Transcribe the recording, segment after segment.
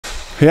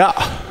Yeah.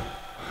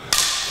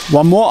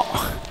 One more.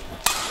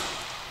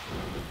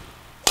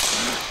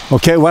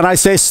 Okay, when I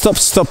say stop,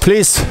 stop,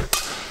 please.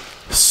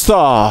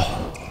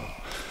 Stop.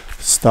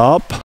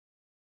 Stop.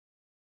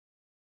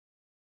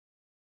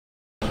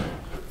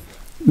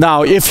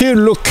 Now, if you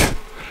look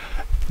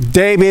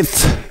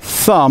David's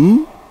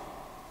thumb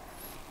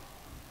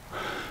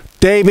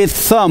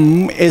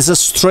is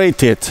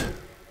straighted.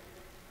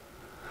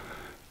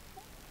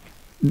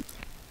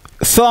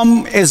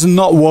 Thumb is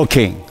not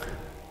working.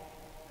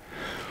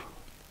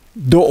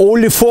 The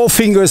only 4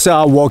 fingers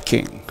are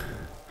working.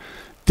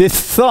 This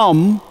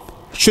thumb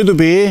should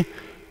be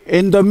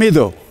in the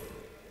middle.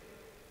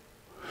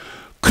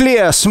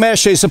 Clear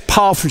smash is a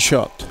powerful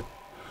shot.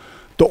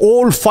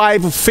 All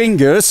 5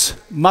 fingers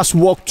must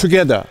work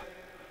together.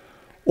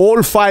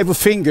 All 5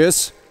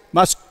 fingers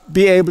must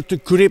be able to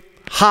grip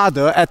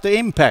harder at the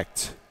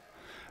impact.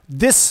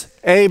 This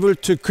able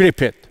to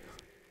grip it.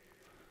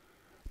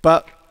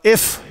 But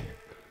if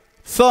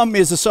thumb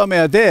is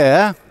somewhere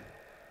there,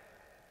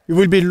 you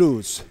will be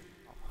loose.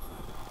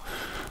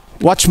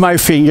 Watch my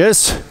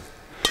fingers.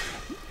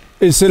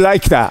 It's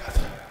like that.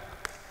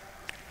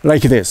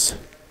 Like this.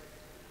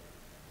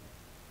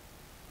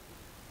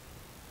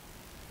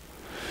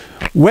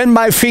 When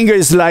my finger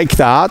is like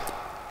that,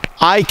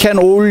 I can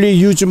only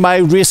use my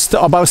wrist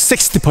about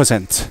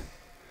 60%.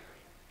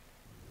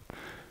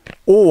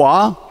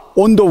 Or,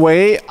 on the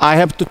way, I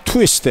have to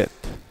twist it.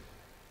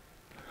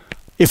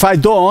 If I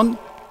don't,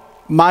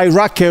 my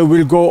racket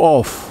will go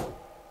off.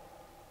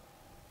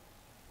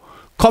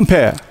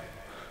 Compare.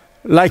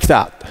 Like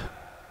that.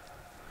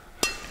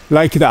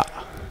 Like that.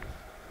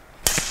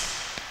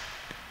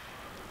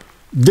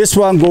 This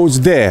one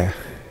goes there.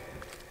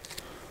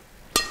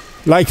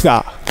 Like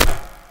that.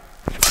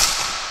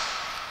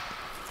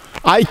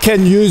 I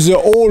can use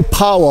all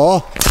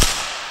power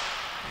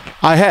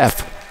I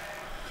have.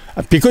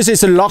 Because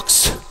it's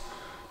locks,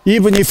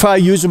 even if I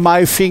use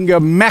my finger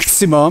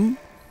maximum,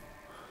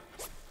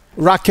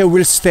 racket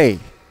will stay.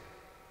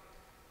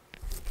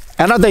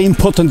 Another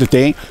important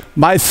thing,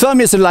 my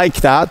thumb is like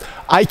that.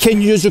 I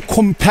can use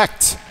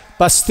compact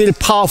but still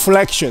powerful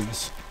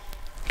actions.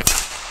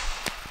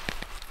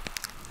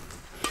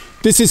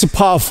 This is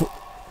powerful.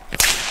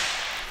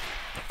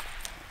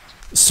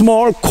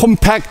 Small,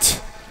 compact,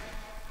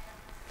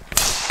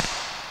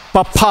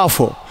 but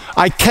powerful.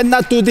 I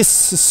cannot do this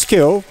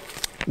skill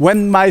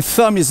when my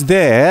thumb is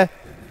there.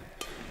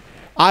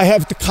 I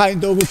have to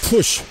kind of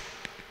push.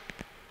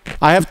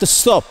 I have to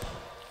stop.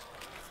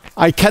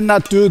 I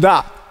cannot do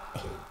that.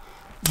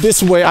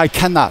 This way I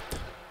cannot,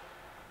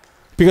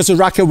 because the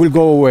racket will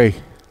go away.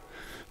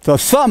 The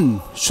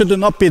thumb should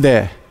not be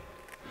there.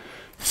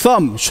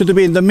 Thumb should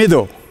be in the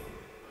middle,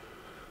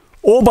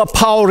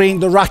 overpowering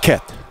the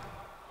racket.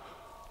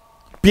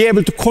 Be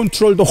able to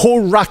control the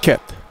whole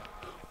racket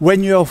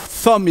when your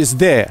thumb is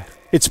there.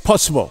 It's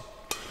possible.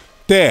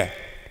 There.